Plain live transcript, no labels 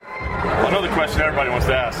know the question everybody wants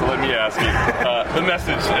to ask, so let me ask you. The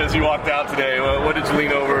message as you walked out today, what did you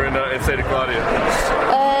lean over and say to Claudia?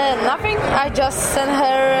 Nothing. I just sent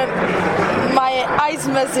her my eyes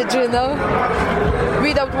message,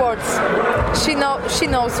 without words. She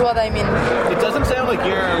knows what I mean. It doesn't sound like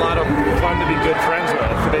you're a lot of fun to be good friends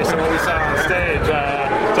with, based on what we saw on stage.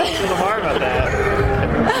 Tell us a little more about that.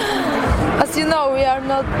 As you know, we are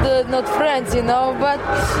not friends, but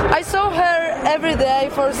I saw her every day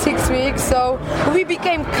for 6 weeks, so we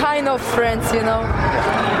became kind of friends, Is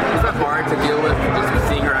that hard to deal with, just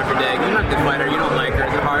seeing her every day? You're not a good fighter, you don't like her,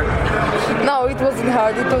 is it hard? No, it wasn't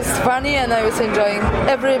hard. It was funny and I was enjoying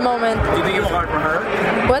every moment. Do you think it was hard for her?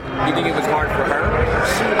 What? Do you think it was hard for her?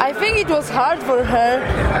 I think it was hard for her.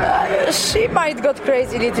 She might got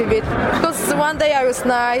crazy a little bit. Because one day I was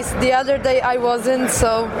nice, the other day I wasn't,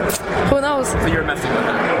 so who knows? So you're messing with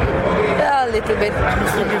her? Yeah, a little bit. You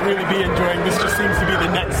seem to really be enjoying this. Just seems to be the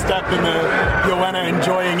next step in the Joanna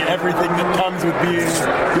enjoying everything that comes with being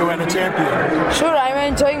Joanna champion. Sure, I'm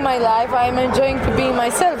enjoying my life. I'm enjoying to be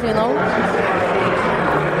myself, Did you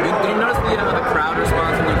notice the crowd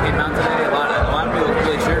response when you came out today? A lot of people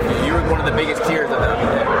really cheered for you. You were one of the biggest cheers of that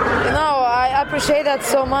day. I appreciate that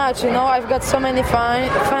so much. I've got so many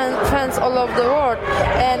fans all over the world,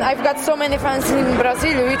 and I've got so many fans in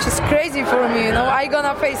Brazil, which is crazy for me. I'm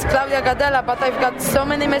gonna face Claudia Gadelha, but I've got so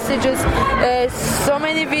many messages, so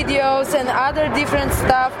many videos, and other different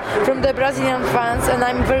stuff from the Brazilian fans, and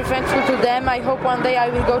I'm very thankful to them. I hope one day I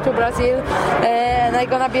will go to Brazil, and I'm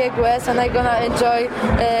gonna be a guest, and I'm gonna enjoy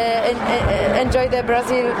the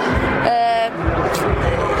Brazil.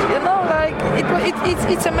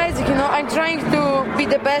 It's amazing, I'm trying to be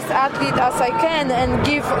the best athlete as I can and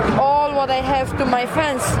give all what I have to my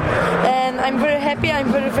fans, and I'm very happy,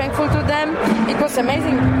 I'm very thankful to them. It was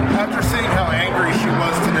amazing. After seeing how angry she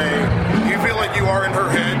was today, do you feel like you are in her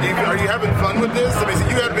head? Are you having fun with this? I mean,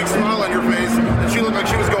 you had a big smile on your face and she looked like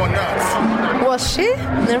she was going nuts. Was she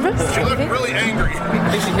nervous? She looked really angry.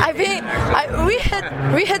 I think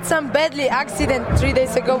we had some badly accident 3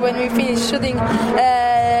 days ago when we finished shooting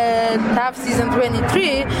TUF season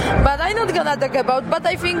 23, but I'm not gonna talk about. But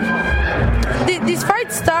I think this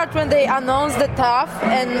fight started when they announced the TUF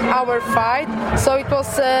and our fight. So it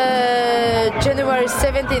was January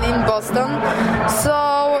 17 in Boston.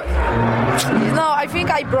 So I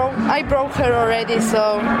think I broke her already.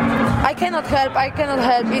 So I cannot help.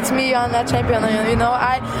 It's me, Joanna champion.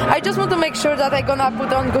 I just want to make sure that I'm gonna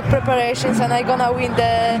put on good preparations and I'm gonna win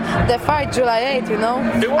the fight July 8th. It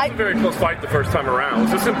wasn't a very close fight the first time around.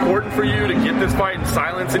 Was this important for you to get this fight and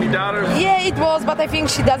silence any doubters? Yeah, it was, but I think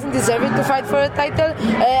she doesn't deserve it to fight for a title.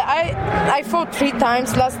 I fought 3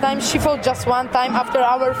 times last time. She fought just 1 time after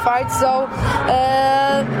our fight. So,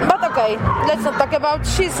 but okay, let's not talk about.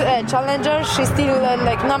 She's a challenger. She's still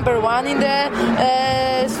number 1 in the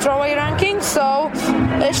strawweight ranking. So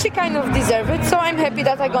she kind of deserves it. So I'm happy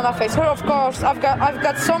that I'm gonna face her. Of course, I've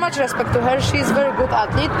got so much respect to her. She's a very good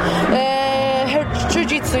athlete. Her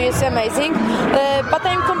jiu-jitsu is amazing. But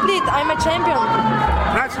I'm complete. I'm a champion.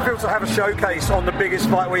 How does it feel to have a showcase on the biggest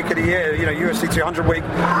fight week of the year? UFC 200 week.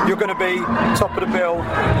 You're going to be top of the bill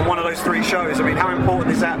on one of those 3 shows. I mean, how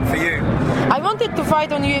important is that for you? I wanted to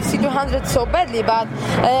fight on UFC 200 so badly, but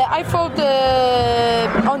I fought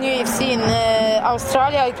on UFC in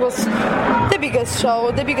Australia. It was the biggest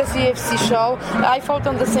show, the biggest UFC show. I fought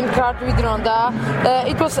on the same card with Ronda.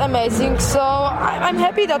 It was amazing. So I'm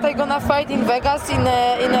happy that I'm gonna fight in Vegas in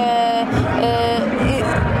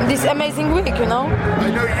this amazing week. I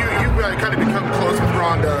know you kind of become close with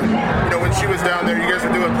Ronda. When she was down there, you guys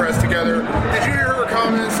were doing press together. Did you hear her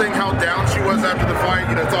comments saying how down she was after the fight?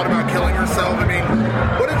 Thought about killing herself. I mean,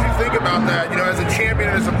 what did you think about that? As a champion,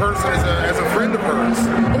 as a person, as a friend of hers.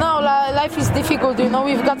 Life is difficult.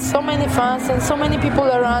 We've got so many fans and so many people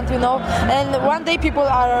around. And one day people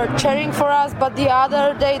are cheering for us, but the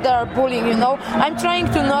other day they are bullying. I'm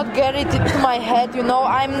trying to not get it to my head.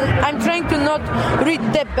 I'm trying to not read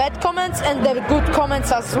the bad comments and the good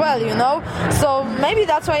comments as well. So maybe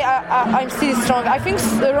that's why I'm still strong. I think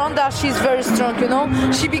Ronda, she's very strong.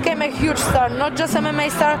 She became a huge star, not just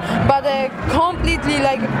MMA star, but a completely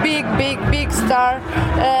big star.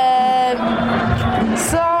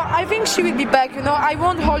 So I think she will be back. I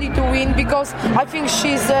want Holly to win because I think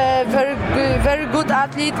she's a very good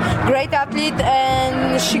athlete, great athlete,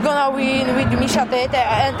 and she's gonna win with Misha Tate.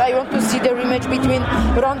 And I want to see the rematch between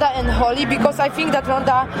Ronda and Holly because I think that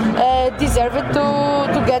Ronda deserves it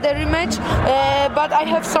to get a rematch. But I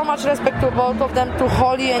have so much respect to both of them, to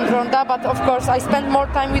Holly and Ronda. But of course, I spent more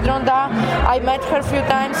time with Ronda. I met her a few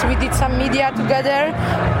times. We did some media together,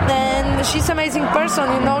 and she's an amazing person.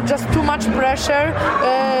 Just too much pressure,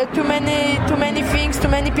 too many things, too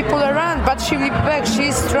many people around. But she will be back.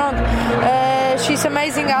 She's strong. She's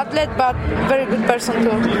amazing athlete, but very good person too.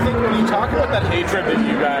 Do you think when you talk about that hatred that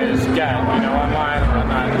you guys get, online and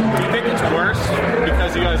whatnot, do you think it's worse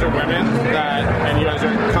because you guys are women and you guys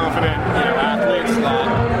are confident, athletes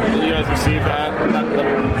that you guys receive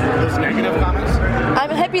those negative comments? I'm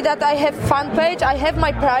happy that I have fan page. I have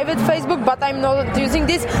my private Facebook, but I'm not using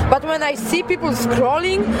this. But when I see people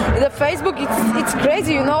scrolling the Facebook, it's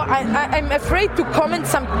crazy, I'm afraid to comment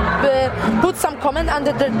put some comment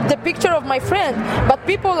under the picture of my friend. But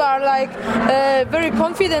people are very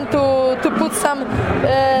confident to put some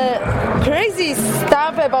crazy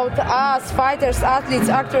stuff about us, fighters, athletes,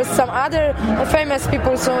 actors, some other famous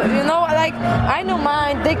people. So I know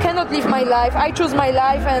mine. They cannot live my life. I choose my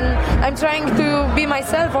life, and I'm trying to be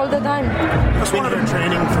myself all the time. Just wanted to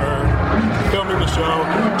training for filming the show,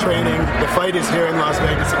 training. The fight is here in Las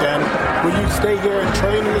Vegas again. Will you stay here and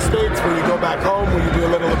train in the States? Will you go back home? Will you do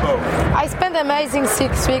a little of both? I spent amazing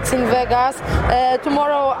 6 weeks in Vegas.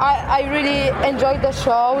 Tomorrow I really enjoyed the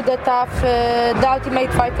show, the TUF, the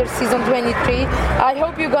Ultimate Fighter Season 23. I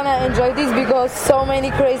hope you're gonna enjoy this because so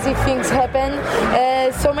many crazy things happen,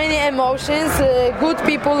 so many emotions, good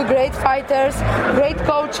people, great fighters, great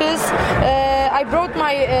coaches. I brought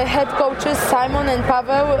my head coaches, Simon and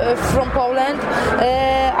Paweł from Poland.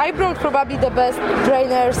 I brought probably the best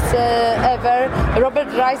trainers ever. Robert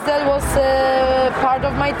Reisdell was part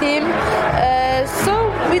of my team. So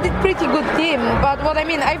we did pretty good team. But what I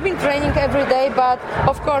mean, I've been training every day, but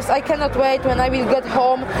of course I cannot wait when I will get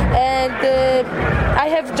home. And I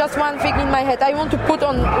have just one thing in my head. I want to put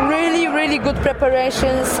on really, really good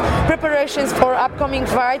preparations for upcoming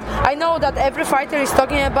fight. I know that every fighter is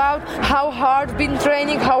talking about how hard been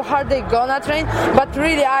training, how hard they gonna train. But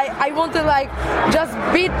really, I want to just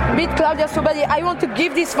beat Claudia Subadi. I want to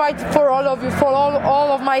give this fight for all of you, for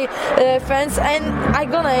all of my fans, and I'm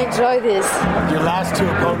gonna enjoy this. Your last two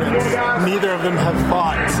opponents, neither of them have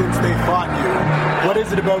fought since they fought you. What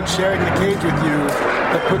is it about sharing the cage with you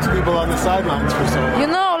that puts people on the sidelines for so long?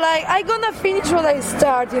 I'm gonna finish what I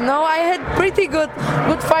start. I had pretty good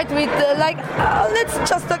fight with let's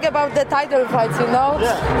just talk about the title fights. Yeah.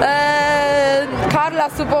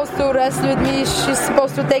 Carla's supposed to wrestle with me. She's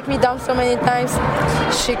supposed to take me down so many times.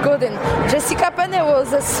 She couldn't. Jessica Penne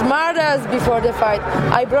was as smart as before the fight.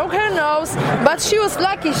 I broke her nose, but she was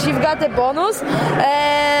lucky. She got a bonus.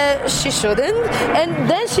 She shouldn't. And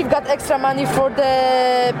then she got extra money for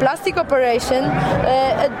the plastic operation.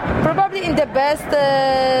 Probably in the best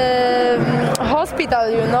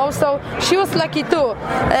hospital, so she was lucky too.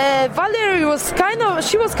 Valerie was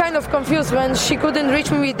kind of confused when she couldn't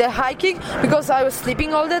reach me with the high kick because I was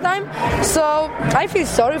sleeping all the time. So I feel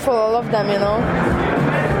sorry for all of them,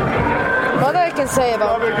 What I can say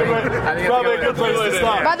about it. Probably a good place to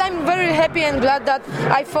start. But I'm very happy and glad that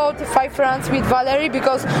I fought 5 rounds with Valerie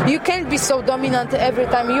because you can't be so dominant every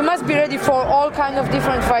time. You must be ready for all kind of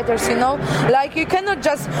different fighters, you cannot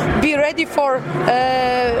just be ready for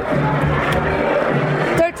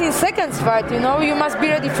 13 seconds fight, You must be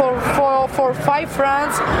ready for 5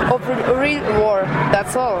 rounds of real war.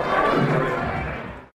 That's all.